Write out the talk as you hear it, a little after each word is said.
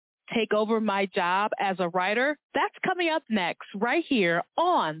take over my job as a writer? That's coming up next, right here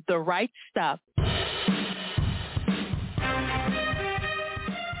on The Right Stuff.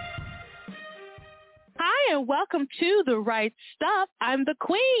 Hi, and welcome to The Right Stuff. I'm the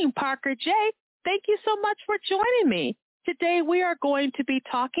Queen, Parker J. Thank you so much for joining me. Today, we are going to be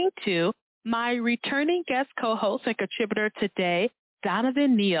talking to my returning guest co-host and contributor today,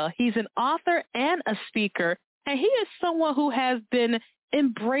 Donovan Neal. He's an author and a speaker, and he is someone who has been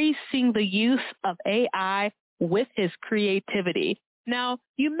embracing the use of AI with his creativity. Now,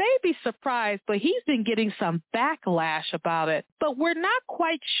 you may be surprised, but he's been getting some backlash about it. But we're not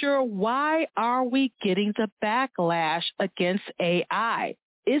quite sure why are we getting the backlash against AI.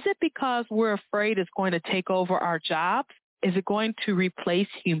 Is it because we're afraid it's going to take over our jobs? Is it going to replace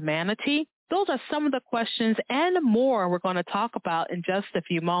humanity? Those are some of the questions and more we're going to talk about in just a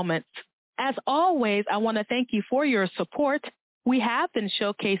few moments. As always, I want to thank you for your support. We have been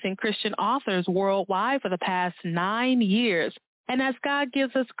showcasing Christian authors worldwide for the past 9 years. And as God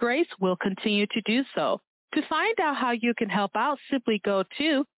gives us grace, we'll continue to do so. To find out how you can help out, simply go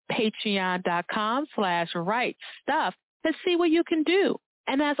to patreon.com/rightstuff and see what you can do.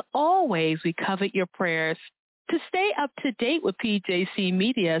 And as always, we covet your prayers. To stay up to date with PJC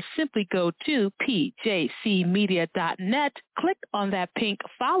Media, simply go to pjcmedia.net, click on that pink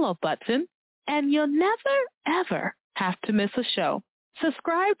follow button, and you'll never, ever have to miss a show.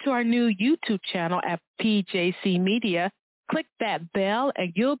 Subscribe to our new YouTube channel at PJC Media. Click that bell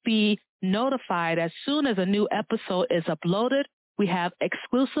and you'll be notified as soon as a new episode is uploaded. We have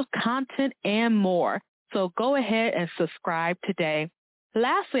exclusive content and more. So go ahead and subscribe today.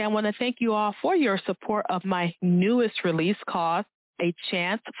 Lastly, I want to thank you all for your support of my newest release called A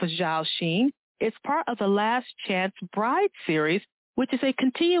Chance for Zhao Xin. It's part of the Last Chance Bride series, which is a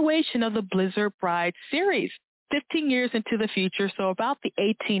continuation of the Blizzard Bride series, 15 years into the future, so about the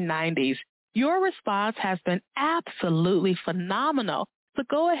 1890s. Your response has been absolutely phenomenal. So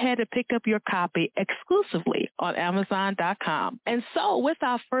go ahead and pick up your copy exclusively on Amazon.com. And so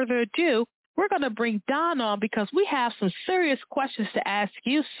without further ado, we're going to bring Don on because we have some serious questions to ask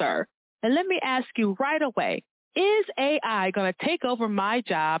you, sir. And let me ask you right away, is AI going to take over my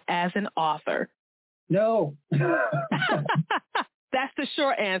job as an author? No. That's the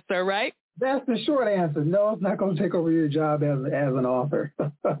short answer, right? That's the short answer. No, it's not going to take over your job as an author.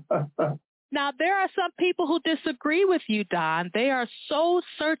 Now, there are some people who disagree with you, Don. They are so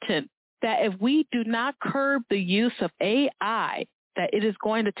certain that if we do not curb the use of AI, that it is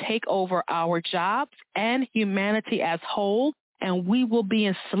going to take over our jobs and humanity as whole, and we will be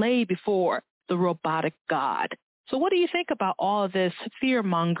enslaved before the robotic god. So what do you think about all of this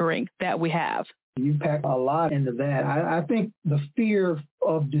fear-mongering that we have? You pack a lot into that. I think the fear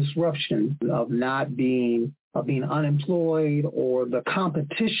of disruption, of being unemployed, or the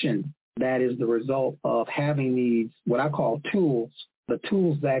competition that is the result of having these, what I call tools, the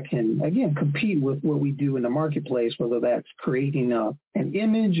tools that can, again, compete with what we do in the marketplace, whether that's creating an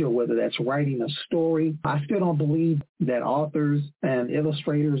image or whether that's writing a story. I still don't believe that authors and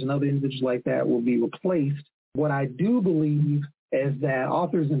illustrators and other individuals like that will be replaced. What I do believe is that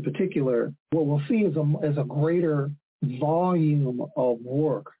authors in particular, what we'll see is a greater volume of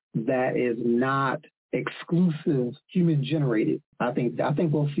work that is not exclusive human generated. I think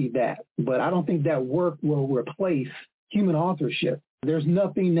we'll see that, but I don't think that work will replace human authorship. There's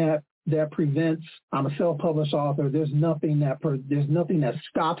nothing that prevents. I'm a self-published author. There's nothing that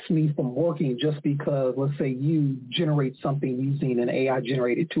stops me from working just because, let's say, you generate something using an AI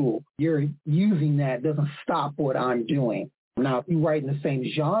generated tool. You're using that doesn't stop what I'm doing. Now, if you write in the same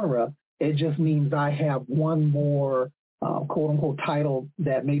genre, it just means I have one more quote-unquote title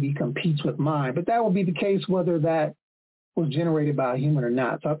that maybe competes with mine. But that will be the case whether that was generated by a human or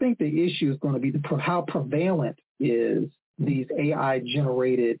not. So I think the issue is going to be how prevalent is these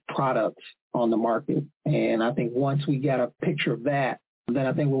AI-generated products on the market. And I think once we get a picture of that, then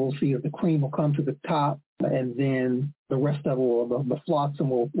I think what we'll see is the cream will come to the top, and then the rest of it the flotsam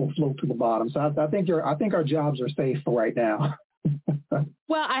will float to the bottom. So I think our jobs are safe for right now.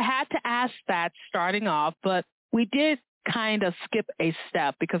 Well, I had to ask that starting off, but we did kind of skip a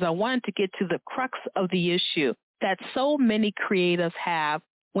step because I wanted to get to the crux of the issue that so many creatives have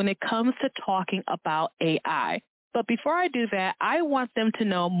when it comes to talking about AI. But before I do that, I want them to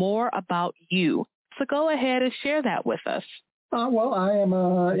know more about you. So go ahead and share that with us. Well, I am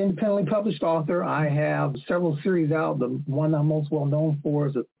an independently published author. I have several series out. The one I'm most well known for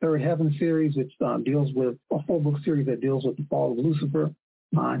is the Third Heaven series, which deals with a 4-book series that deals with the fall of Lucifer,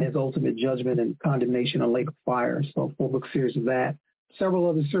 and his ultimate judgment and condemnation on Lake of Fire. So 4-book series of that. Several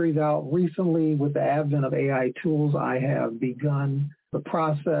other series out recently. With the advent of AI tools, I have begun the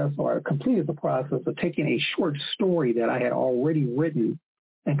process, or I completed the process of taking a short story that I had already written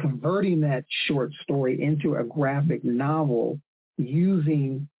and converting that short story into a graphic novel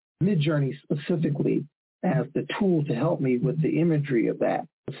using Midjourney specifically as the tool to help me with the imagery of that.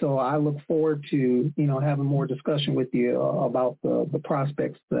 So I look forward to, having more discussion with you about the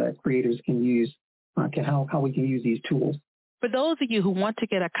prospects that creators can use, how we can use these tools. For those of you who want to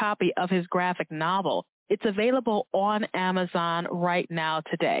get a copy of his graphic novel, it's available on Amazon right now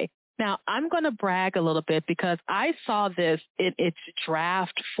today. Now, I'm going to brag a little bit because I saw this in its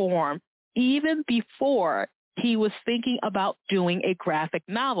draft form even before he was thinking about doing a graphic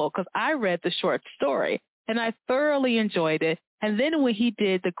novel, because I read the short story and I thoroughly enjoyed it. And then when he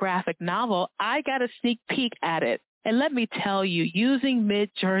did the graphic novel, I got a sneak peek at it. And let me tell you, using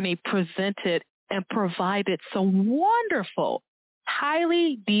Midjourney presented and provided some wonderful,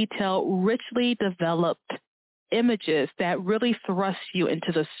 highly detailed, richly developed images that really thrust you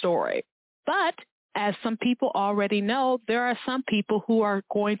into the story. But as some people already know, there are some people who are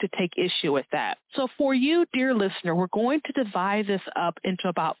going to take issue with that. So for you, dear listener, we're going to divide this up into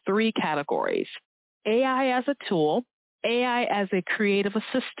about 3 categories: AI as a tool, AI as a creative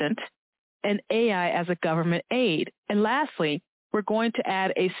assistant, and AI as a government aid. And lastly, we're going to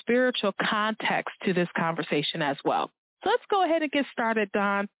add a spiritual context to this conversation as well. So let's go ahead and get started,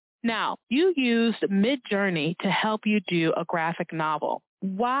 Don. Now, you used Midjourney to help you do a graphic novel.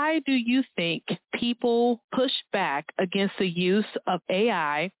 Why do you think people push back against the use of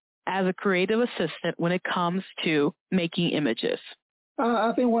AI as a creative assistant when it comes to making images?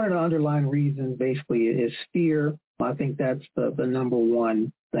 I think one of the underlying reasons basically is fear. I think that's the number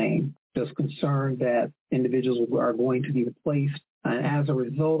one thing. Just concerned that individuals are going to be replaced. And as a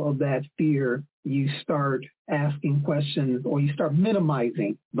result of that fear, you start asking questions, or you start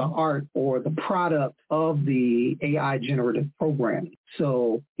minimizing the art or the product of the AI generative programming.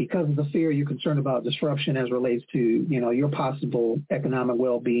 So because of the fear, you're concerned about disruption as relates to, your possible economic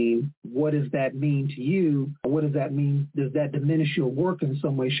well-being. What does that mean to you? What does that mean? Does that diminish your work in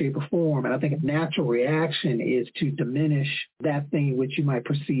some way, shape, or form? And I think a natural reaction is to diminish that thing which you might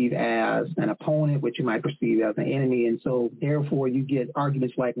perceive as an opponent, which you might perceive as an enemy. And so therefore you get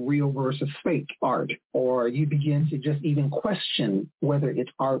arguments like real versus fake art, or you begin to just even question whether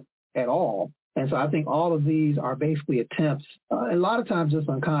it's art at all. And so I think all of these are basically attempts, a lot of times just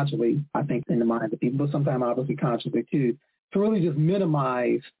unconsciously, I think, in the minds of people, but sometimes obviously consciously too, to really just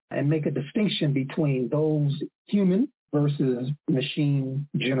minimize and make a distinction between those human versus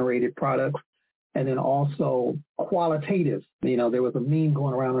machine-generated products, and then also qualitative. There was a meme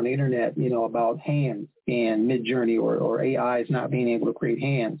going around on the internet, about hands and Midjourney or AIs not being able to create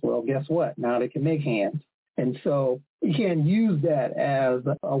hands. Well, guess what? Now they can make hands. And so you can't use that as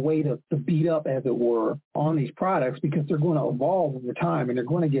a way to beat up, as it were, on these products, because they're going to evolve over time and they're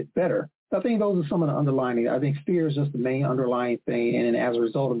going to get better. So I think those are some of the underlying. I think fear is just the main underlying thing. And then as a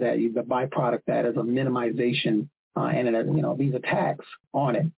result of that, the byproduct that is a minimization and these attacks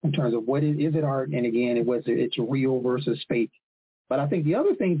on it in terms of what is it art, and again, it's real versus fake. But I think the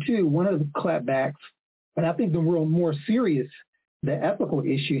other thing too, one of the clapbacks, and I think the real more serious, the ethical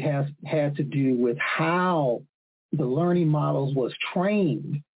issue has had to do with how the learning models was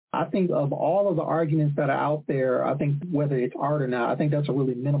trained. I think of all of the arguments that are out there, I think whether it's art or not, I think that's a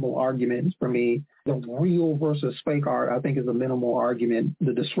really minimal argument for me. The real versus fake art, I think, is a minimal argument.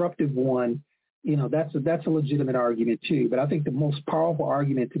 The disruptive one, that's a legitimate argument too. But I think the most powerful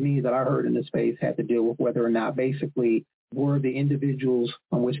argument to me that I heard in this space had to do with whether or not basically were the individuals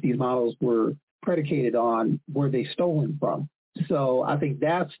on which these models were predicated on, were they stolen from? So I think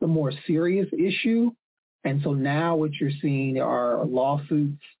that's the more serious issue. And so now what you're seeing are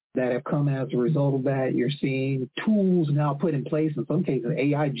lawsuits that have come as a result of that. You're seeing tools now put in place, in some cases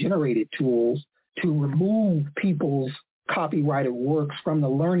AI-generated tools, to remove people's copyrighted works from the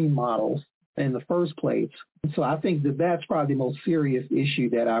learning models in the first place. So I think that's probably the most serious issue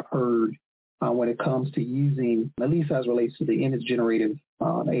that I've heard when it comes to using, at least as relates to the image-generative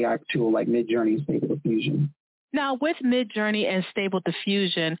AI tool like Midjourney and Stable Diffusion. Now, with Midjourney and Stable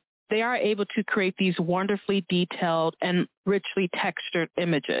Diffusion, they are able to create these wonderfully detailed and richly textured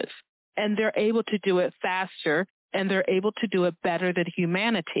images. And they're able to do it faster, and they're able to do it better than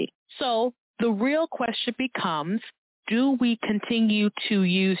humanity. So the real question becomes, do we continue to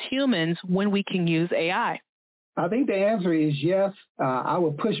use humans when we can use AI? I think the answer is yes. I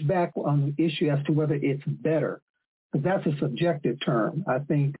would push back on the issue as to whether it's better, because that's a subjective term. I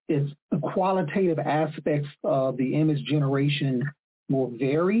think it's the qualitative aspects of the image generation will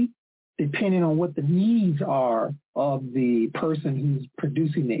vary depending on what the needs are of the person who's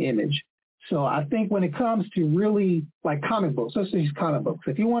producing the image. So I think when it comes to really like comic books, let's use comic books.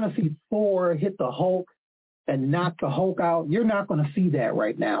 If you want to see Thor hit the Hulk and knock the Hulk out, you're not going to see that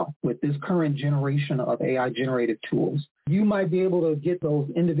right now with this current generation of AI-generated tools. You might be able to get those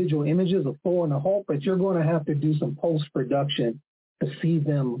individual images of Thor and the Hulk, but you're going to have to do some post-production to see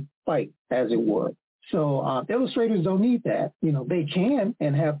them fight, as it were. So illustrators don't need that. They can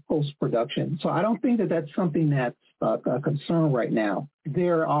and have post-production. So I don't think that that's something that's a concern right now.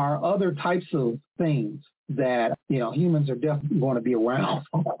 There are other types of things that, humans are definitely going to be around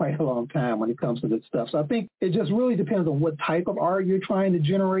for quite a long time when it comes to this stuff. So I think it just really depends on what type of art you're trying to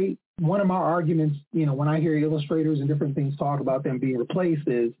generate. One of my arguments, when I hear illustrators and different things talk about them being replaced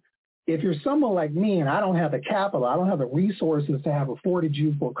is, if you're someone like me and I don't have the capital, I don't have the resources to have afforded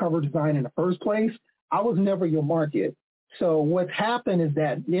you for cover design in the first place, I was never your market. So what's happened is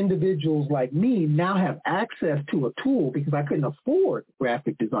that individuals like me now have access to a tool because I couldn't afford a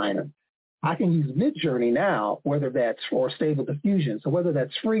graphic designer. I can use Midjourney now, whether that's or Stable Diffusion. So whether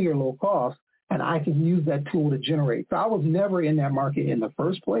that's free or low cost, and I can use that tool to generate. So I was never in that market in the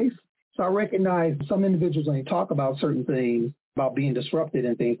first place. So I recognize some individuals when they talk about certain things, about being disrupted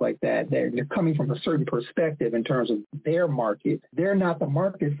and things like that, they're coming from a certain perspective in terms of their market. They're not the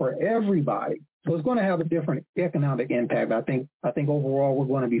market for everybody. So it's going to have a different economic impact. I think overall we're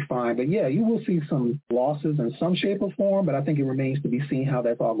going to be fine. But yeah, you will see some losses in some shape or form, but I think it remains to be seen how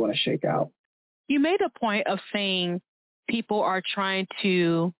that's all going to shake out. You made a point of saying people are trying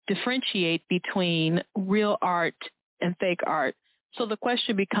to differentiate between real art and fake art. So the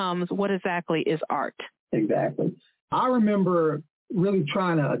question becomes, what exactly is art? Exactly. I remember really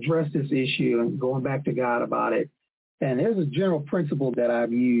trying to address this issue and going back to God about it. And there's a general principle that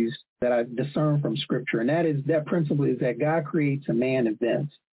I've used that I discern from Scripture, and that principle is that God creates and man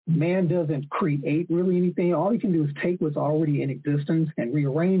invents. Man doesn't create really anything. All he can do is take what's already in existence and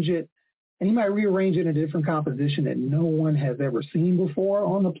rearrange it. And he might rearrange it in a different composition that no one has ever seen before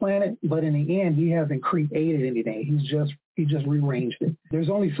on the planet. But in the end, he hasn't created anything. He just rearranged it. There's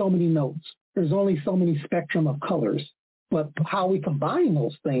only so many notes. There's only so many spectrum of colors. But how we combine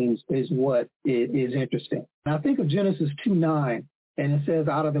those things is what is interesting. And I think of Genesis 2:9, and it says,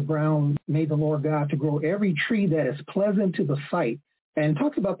 out of the ground made the Lord God to grow every tree that is pleasant to the sight. And it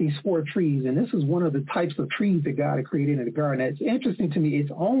talks about these 4 trees, and this is one of the types of trees that God had created in the garden. And it's interesting to me,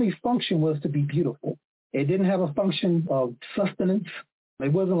 its only function was to be beautiful. It didn't have a function of sustenance.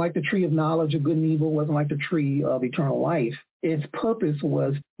 It wasn't like the tree of knowledge of good and evil. It wasn't like the tree of eternal life. Its purpose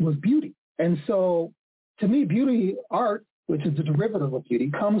was beauty. And so to me, beauty, art, which is the derivative of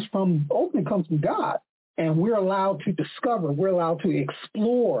beauty, comes from God. And we're allowed to discover, we're allowed to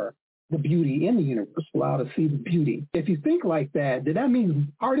explore the beauty in the universe, allowed to see the beauty. If you think like that, then that means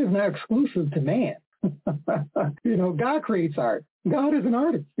art is not exclusive to man. God creates art. God is an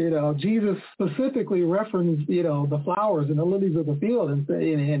artist. Jesus specifically referenced, the flowers and the lilies of the field,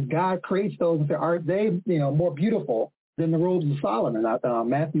 and God creates those that are more beautiful than the robes of Solomon,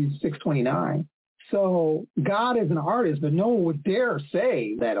 Matthew 6:29. So God is an artist, but no one would dare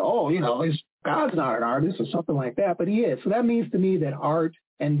say that, God's not an artist or something like that, but he is. So that means to me that art,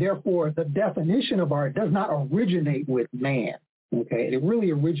 and therefore the definition of art, does not originate with man. Okay, it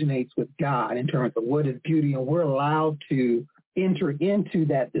really originates with God in terms of what is beauty, and we're allowed to enter into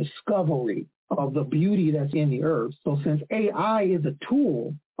that discovery of the beauty that's in the earth. So since AI is a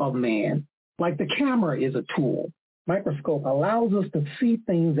tool of man, like the camera is a tool, microscope allows us to see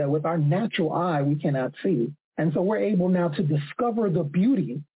things that with our natural eye we cannot see. And so we're able now to discover the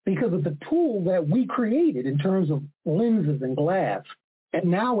beauty because of the tool that we created in terms of lenses and glass. And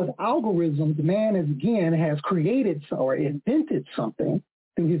now with algorithms, man has created or invented something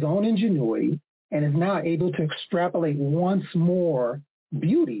through his own ingenuity and is now able to extrapolate once more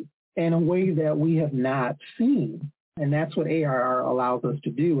beauty in a way that we have not seen. And that's what AR allows us to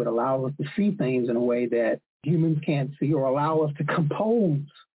do. It allows us to see things in a way that humans can't see, or allow us to compose,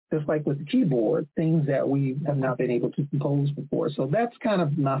 just like with the keyboard, things that we have not been able to compose before. So that's kind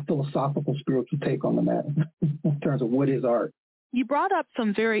of my philosophical, spiritual take on the matter in terms of what is art. You brought up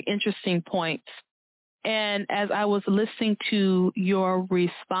some very interesting points. And as I was listening to your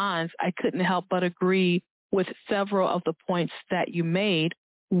response, I couldn't help but agree with several of the points that you made.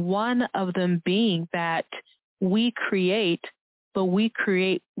 One of them being that we create, but we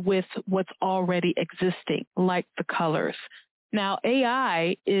create with what's already existing, like the colors. Now,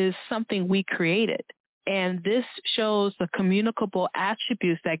 AI is something we created, and this shows the communicable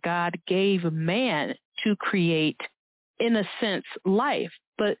attributes that God gave man to create, in a sense, life.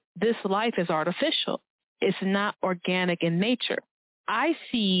 But this life is artificial. It's not organic in nature. I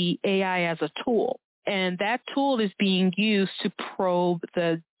see AI as a tool. And that tool is being used to probe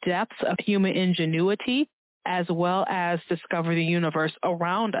the depths of human ingenuity as well as discover the universe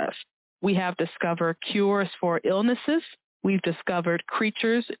around us. We have discovered cures for illnesses. We've discovered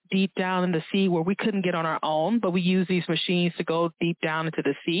creatures deep down in the sea where we couldn't get on our own, but we use these machines to go deep down into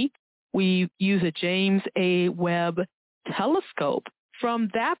the sea. We use a James A. Webb telescope. From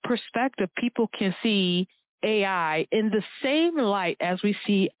that perspective, people can see AI in the same light as we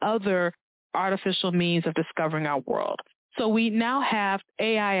see other artificial means of discovering our world. So we now have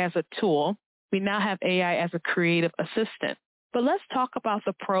AI as a tool. We now have AI as a creative assistant. But let's talk about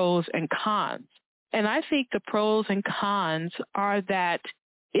the pros and cons. And I think the pros and cons are that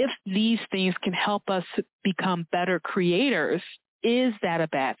if these things can help us become better creators, is that a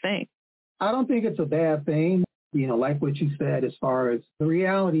bad thing? I don't think it's a bad thing. Like what you said, as far as the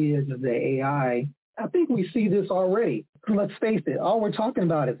reality is the AI, I think we see this already. Let's face it, all we're talking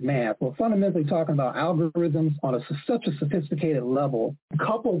about is math. We're fundamentally talking about algorithms on such a sophisticated level.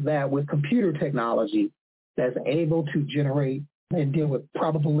 Couple that with computer technology that's able to generate and deal with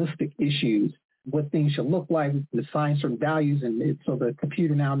probabilistic issues, what things should look like, assign certain values, and so the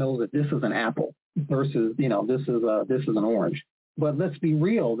computer now knows that this is an apple versus, this is an orange. But let's be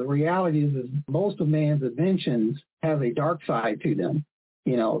real. The reality is most of man's inventions have a dark side to them.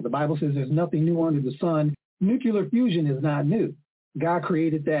 The Bible says there's nothing new under the sun. Nuclear fusion is not new. God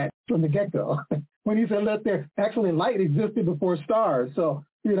created that from the get-go. When he said, actually light existed before stars. So,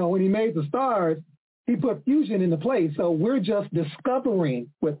 when he made the stars, he put fusion into place. So we're just discovering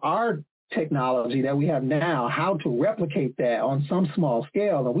with our technology that we have now how to replicate that on some small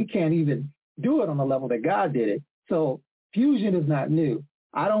scale. And we can't even do it on the level that God did it. So fusion is not new.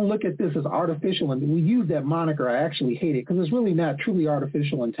 I don't look at this as artificial, and we use that moniker. I actually hate it because it's really not truly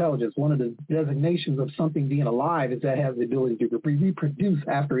artificial intelligence. One of the designations of something being alive is that it has the ability to reproduce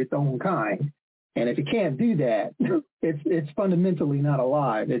after its own kind. And if it can't do that, it's fundamentally not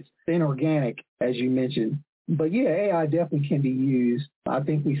alive. It's inorganic, as you mentioned. But yeah, AI definitely can be used. I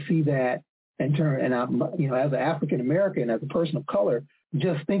think we see that in turn, and I'm, as an African American, as a person of color,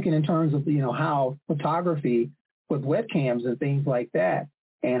 just thinking in terms of how photography with webcams and things like that,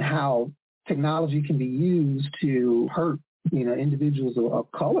 and how technology can be used to hurt, individuals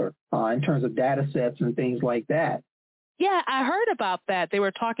of color in terms of data sets and things like that. Yeah, I heard about that. They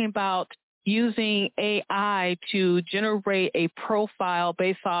were talking about using AI to generate a profile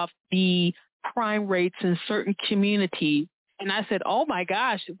based off the crime rates in certain communities. And I said, oh my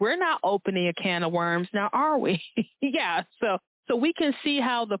gosh, we're not opening a can of worms now, are we? Yeah, so we can see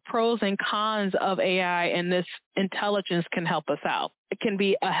how the pros and cons of AI and this intelligence can help us out. It can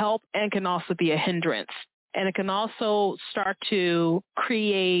be a help and can also be a hindrance. And it can also start to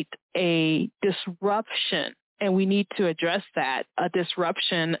create a disruption. And we need to address that, a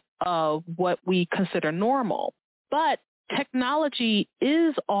disruption of what we consider normal. But technology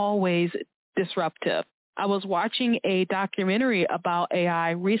is always disruptive. I was watching a documentary about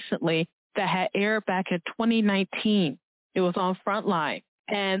AI recently that had aired back in 2019. It was on Frontline.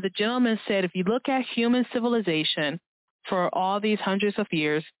 And the gentleman said, if you look at human civilization for all these hundreds of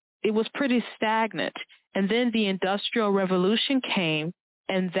years, it was pretty stagnant. And then the Industrial Revolution came,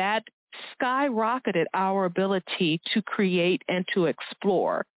 and that skyrocketed our ability to create and to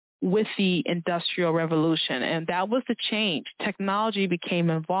explore with the Industrial Revolution. And that was the change. Technology became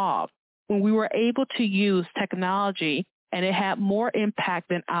involved. When we were able to use technology, and it had more impact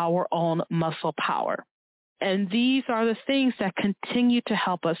than our own muscle power. And these are the things that continue to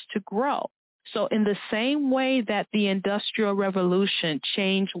help us to grow. So in the same way that the Industrial Revolution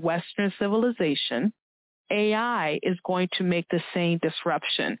changed Western civilization, AI is going to make the same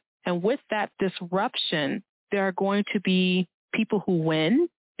disruption. And with that disruption, there are going to be people who win,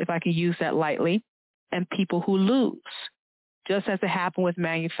 if I can use that lightly, and people who lose. Just as it happened with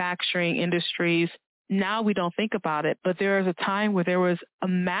manufacturing industries, now we don't think about it, but there was a time where there was a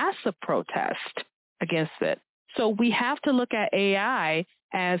massive protest against it. So we have to look at AI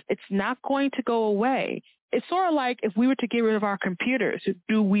as it's not going to go away. It's sort of like if we were to get rid of our computers,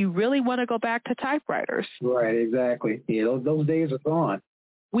 do we really want to go back to typewriters? Right, exactly. Yeah, those days are gone.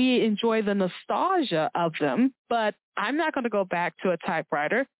 We enjoy the nostalgia of them, but I'm not going to go back to a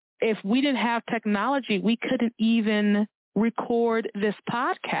typewriter. If we didn't have technology, we couldn't even record this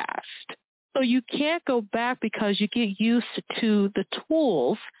podcast. So you can't go back because you get used to the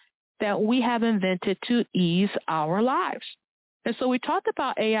tools that we have invented to ease our lives. And so we talked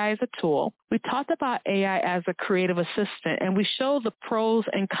about AI as a tool. We talked about AI as a creative assistant, and we showed the pros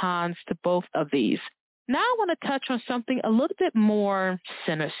and cons to both of these. Now I want to touch on something a little bit more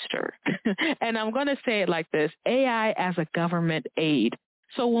sinister. And I'm going to say it like this: AI as a government aid.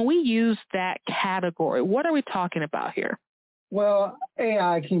 So when we use that category, what are we talking about here? Well,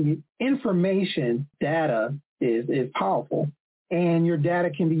 AI can be information, data is powerful, and your data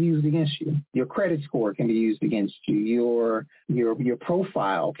can be used against you. Your credit score can be used against you. Your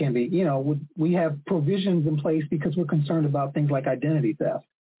profile can be, we have provisions in place because we're concerned about things like identity theft.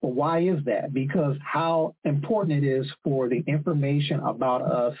 But why is that? Because how important it is for the information about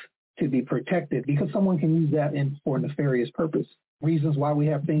us to be protected, because someone can use that for nefarious purpose. Reasons why we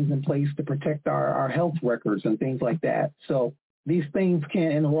have things in place to protect our health records and things like that. So these things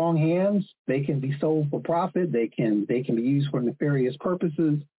can, in the wrong hands, they can be sold for profit. They can be used for nefarious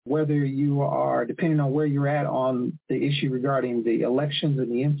purposes, whether you are, depending on where you're at on the issue regarding the elections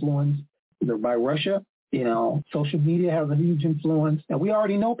and the influence by Russia. Social media has a huge influence. And we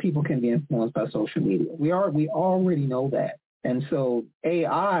already know people can be influenced by social media. We already know that. And so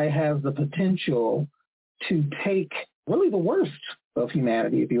AI has the potential to take really the worst of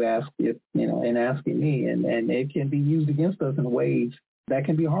humanity, if you ask, in asking me, and it can be used against us in ways that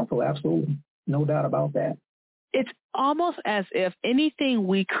can be harmful. Absolutely. No doubt about that. It's almost as if anything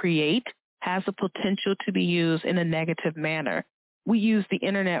we create has the potential to be used in a negative manner. We use the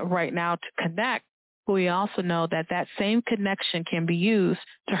internet right now to connect, but we also know that that same connection can be used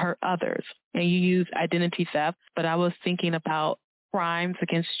to hurt others. And you use identity theft, but I was thinking about crimes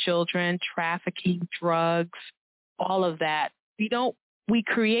against children, trafficking, drugs, all of that. We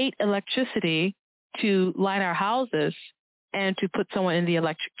create electricity to light our houses and to put someone in the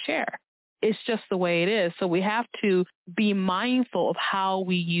electric chair. It's just the way it is. So we have to be mindful of how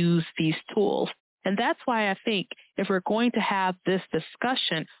we use these tools. And that's why I think if we're going to have this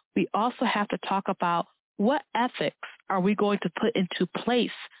discussion, we also have to talk about what ethics are we going to put into place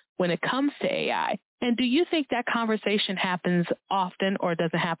when it comes to AI. And do you think that conversation happens often or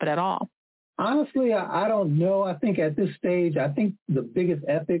doesn't happen at all? Honestly, I don't know. I think at this stage, the biggest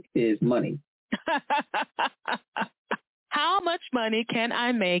ethic is money. How much money can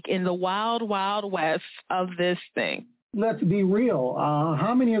I make in the wild, wild west of this thing? Let's be real.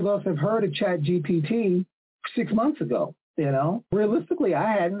 How many of us have heard of ChatGPT 6 months ago? Realistically,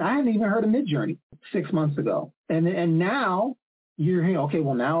 I hadn't even heard of Midjourney 6 months ago. And now you're hearing, okay,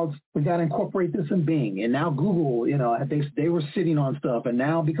 well, now we got to incorporate this in Bing. And now Google, they were sitting on stuff. And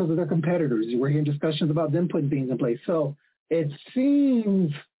now because of their competitors, we're hearing discussions about them putting things in place. So it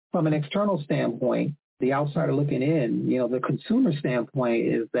seems from an external standpoint, the outsider looking in, the consumer standpoint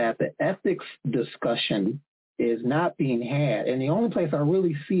is that the ethics discussion is not being had. And the only place I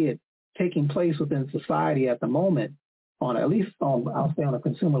really see it taking place within society at the moment, I'll say on a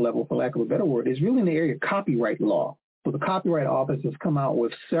consumer level, for lack of a better word, is really in the area of copyright law. So the Copyright Office has come out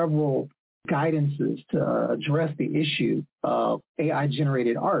with several guidances to address the issue of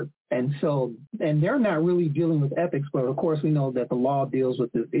AI-generated art. And they're not really dealing with ethics, but of course we know that the law deals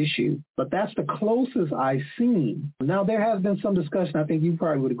with this issue. But that's the closest I've seen. Now, there has been some discussion, I think you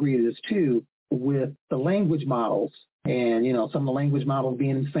probably would agree to this too, with the language models. And, some of the language models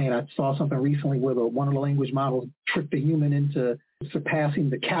being insane. I saw something recently where one of the language models tricked a human into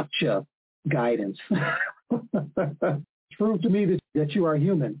surpassing the CAPTCHA guidance. Prove to me that you are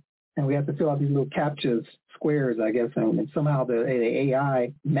human. And we have to fill out these little CAPTCHA squares, I guess. And somehow the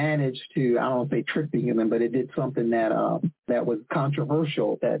AI managed to, I don't know if they tricked the human, but it did something that was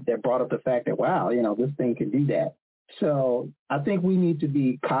controversial, that brought up the fact that, wow, this thing can do that. So I think we need to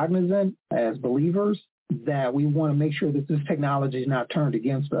be cognizant as believers that we want to make sure that this technology is not turned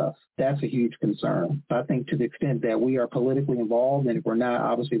against us. That's a huge concern. I think to the extent that we are politically involved, and if we're not,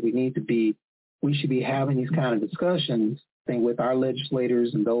 obviously we should be having these kind of discussions with our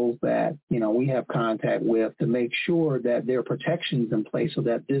legislators and those that, we have contact with to make sure that there are protections in place so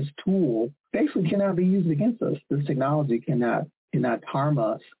that this tool basically cannot be used against us. This technology cannot harm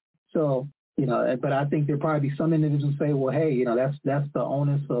us. So, but I think there'll probably be some individuals say, well, hey, that's the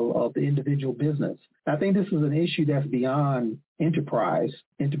onus of the individual business. I think this is an issue that's beyond enterprise.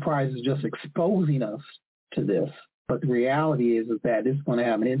 Enterprise is just exposing us to this. But the reality is that it's going to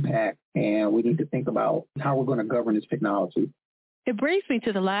have an impact, and we need to think about how we're going to govern this technology. It brings me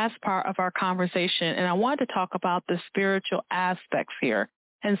to the last part of our conversation, and I want to talk about the spiritual aspects here.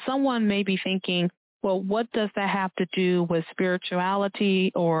 And someone may be thinking, well, what does that have to do with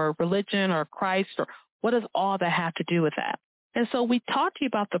spirituality or religion or Christ, or what does all that have to do with that? And so we talked to you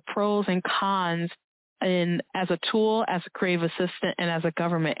about the pros and cons as a tool, as a creative assistant, and as a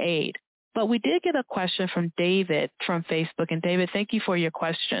government aid. But we did get a question from David from Facebook. And David, thank you for your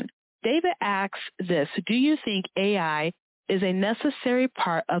question. David asks this: do you think AI is a necessary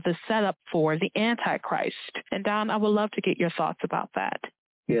part of the setup for the Antichrist? And Don, I would love to get your thoughts about that.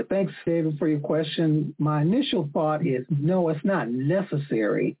 Yeah, thanks, David, for your question. My initial thought is, no, it's not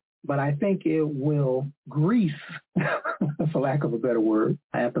necessary, but I think it will grease, for lack of a better word,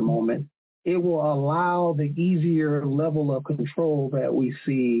 at the moment. It will allow the easier level of control that we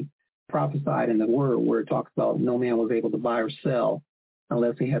see prophesied in the word, where it talks about no man was able to buy or sell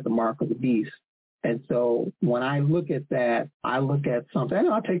unless he had the mark of the beast. And so when I look at that, I look at something, and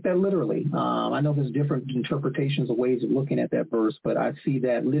I'll take that literally. I know there's different interpretations of ways of looking at that verse, but I see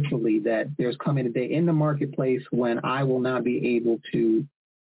that literally, that there's coming a day in the marketplace when I will not be able to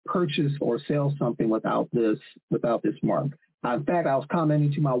purchase or sell something without this mark. In fact, I was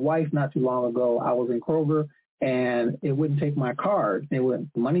commenting to my wife not too long ago. I was in Kroger, and it wouldn't take my card.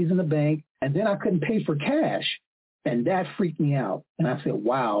 Money's in the bank, and then I couldn't pay for cash. And that freaked me out. And I said,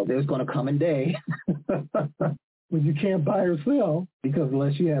 wow, there's going to come a day when you can't buy or sell because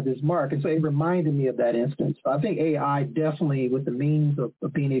unless you have this mark. And so it reminded me of that instance. So I think AI definitely, with the means of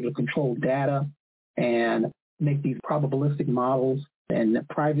being able to control data and make these probabilistic models and the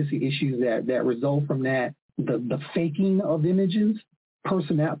privacy issues that result from that, the faking of images,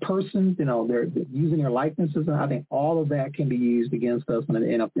 persons, they're using their likenesses. And I think all of that can be used against us in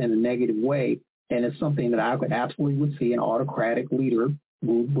a negative way. And it's something that I absolutely would see an autocratic leader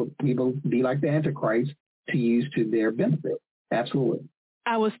who would be like the Antichrist to use to their benefit. Absolutely.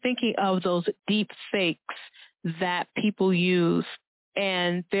 I was thinking of those deep fakes that people use.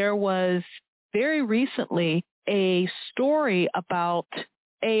 And there was very recently a story about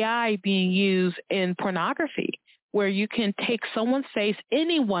AI being used in pornography, where you can take someone's face,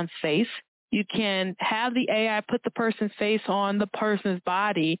 anyone's face, you can have the AI put the person's face on the person's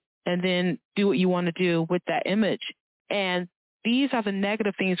body, and then do what you want to do with that image. And these are the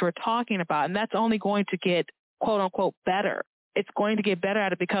negative things we're talking about. And that's only going to get, quote unquote, better. It's going to get better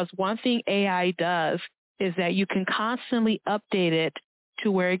at it because one thing AI does is that you can constantly update it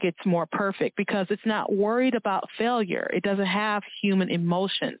to where it gets more perfect because it's not worried about failure. It doesn't have human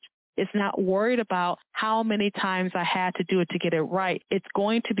emotions. It's not worried about how many times I had to do it to get it right. It's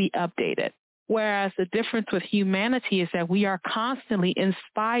going to be updated. Whereas the difference with humanity is that we are constantly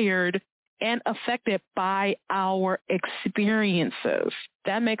inspired and affected by our experiences.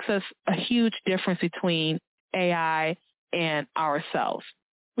 That makes us a huge difference between AI and ourselves.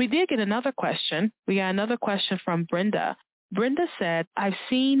 We did get another question. We got another question from Brenda. Brenda said, I've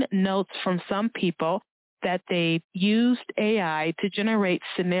seen notes from some people that they used AI to generate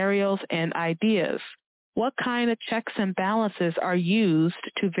scenarios and ideas. What kind of checks and balances are used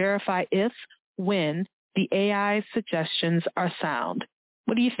to verify if, when the AI suggestions are sound?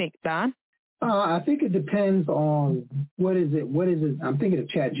 What do you think, Don? I think it depends on what is it. I'm thinking of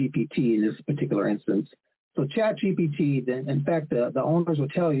ChatGPT in this particular instance. So ChatGPT, in fact, the owners will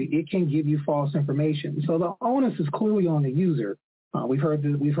tell you it can give you false information. So the onus is clearly on the user. We've heard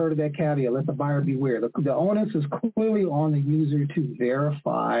of that caveat, let the buyer beware. The onus is clearly on the user to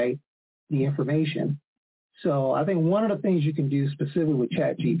verify the information. So I think one of the things you can do specifically with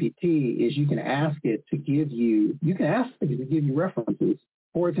ChatGPT is you can ask it to give you references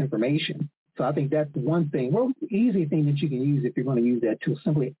for its information. So I think that's one thing, easy thing that you can use if you're going to use that tool.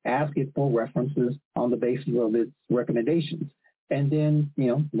 Simply ask it for references on the basis of its recommendations. And then,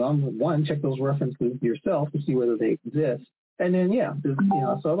 one, check those references yourself to see whether they exist. And then,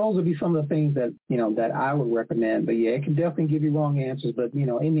 so those would be some of the things that, that I would recommend. But yeah, it can definitely give you wrong answers. But,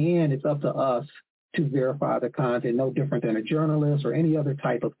 in the end, it's up to us to verify the content, no different than a journalist or any other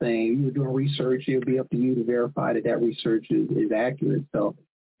type of thing. You're doing research, it'll be up to you to verify that research is accurate. So,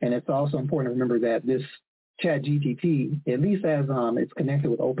 and it's also important to remember that this ChatGPT, at least as it's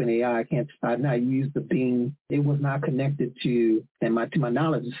connected with OpenAI, I've not used the Bing. It was not connected to my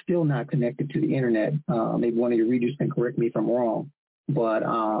knowledge, it's still not connected to the internet. Maybe one of your readers can correct me if I'm wrong. But,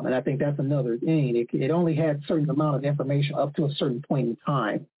 and I think that's another thing. It only had a certain amount of information up to a certain point in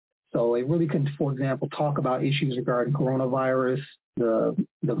time. So it really can, for example, talk about issues regarding coronavirus, the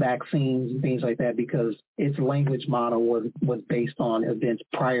vaccines and things like that, because its language model was based on events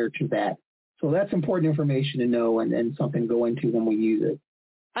prior to that. So that's important information to know and something to go into when we use it.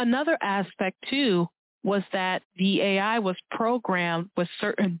 Another aspect, too, was that the AI was programmed with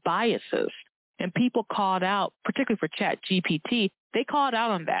certain biases. And people called out, particularly for ChatGPT, they called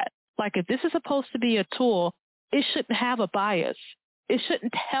out on that. Like, if this is supposed to be a tool, it shouldn't have a bias. It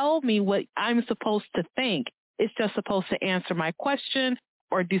shouldn't tell me what I'm supposed to think. It's just supposed to answer my question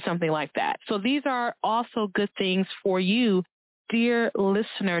or do something like that. So these are also good things for you, dear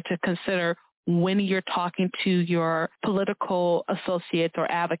listener, to consider when you're talking to your political associates or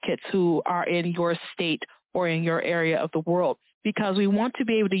advocates who are in your state or in your area of the world, because we want to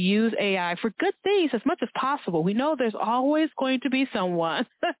be able to use AI for good things as much as possible. We know there's always going to be someone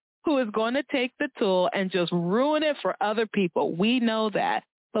who is going to take the tool and just ruin it for other people. We know that.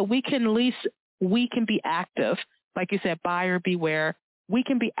 But we can at least, we can be active. Like you said, buyer beware. We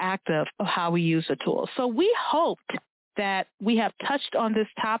can be active of how we use the tool. So we hoped that we have touched on this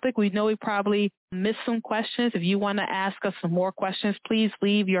topic. We know we probably missed some questions. If you want to ask us some more questions, please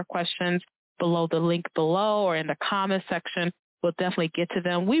leave your questions below the link below or in the comment section. We'll definitely get to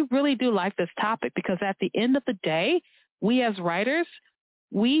them. We really do like this topic because at the end of the day, we as writers,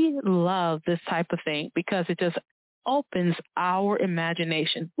 we love this type of thing because it just opens our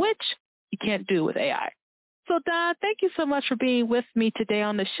imagination, which you can't do with AI. So, Don, thank you so much for being with me today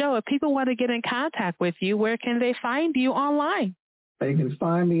on the show. If people want to get in contact with you, where can they find you online? They can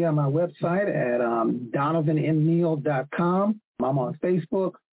find me on my website at donovanmneal.com. I'm on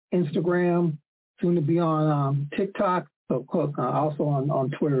Facebook, Instagram, soon to be on TikTok, so also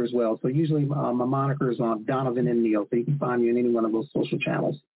on Twitter as well. So usually my moniker is on Donovan M. Neal, so you can find me in any one of those social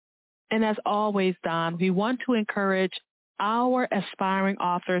channels. And as always, Don, we want to encourage our aspiring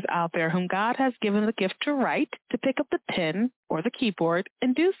authors out there whom God has given the gift to write to pick up the pen or the keyboard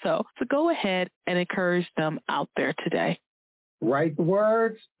and do so. So go ahead and encourage them out there today. Write the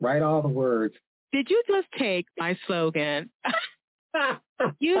words, write all the words. Did you just take my slogan?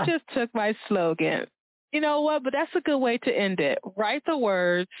 You just took my slogan. You know what? But that's a good way to end it. Write the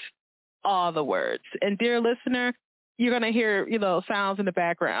words, all the words. And dear listener, you're going to hear, sounds in the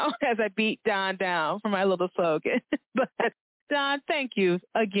background as I beat Don down for my little slogan. But Don, thank you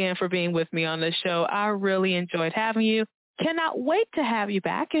again for being with me on the show. I really enjoyed having you. Cannot wait to have you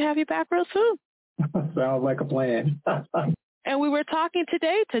back and have you back real soon. Sounds like a plan. And we were talking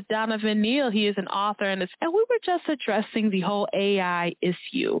today to Donovan Neal. He is an author, and we were just addressing the whole AI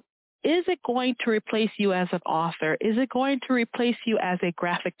issue. Is it going to replace you as an author? Is it going to replace you as a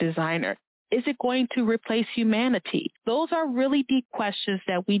graphic designer? Is it going to replace humanity? Those are really deep questions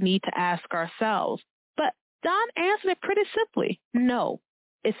that we need to ask ourselves. But Don answered it pretty simply. No,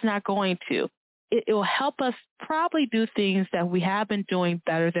 it's not going to. It will help us probably do things that we have been doing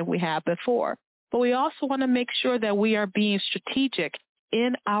better than we have before. But we also want to make sure that we are being strategic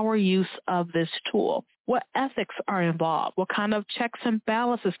in our use of this tool. What ethics are involved? What kind of checks and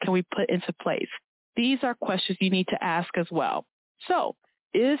balances can we put into place? These are questions you need to ask as well. So,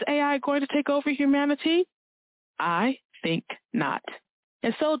 is AI going to take over humanity? I think not.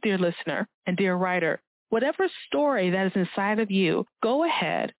 And so, dear listener and dear writer, whatever story that is inside of you, go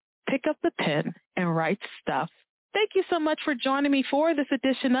ahead, pick up the pen, and write stuff. Thank you so much for joining me for this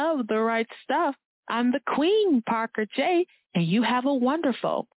edition of The Right Stuff. I'm the Queen, Parker J., and you have a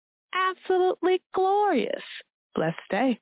wonderful, absolutely glorious, blessed day.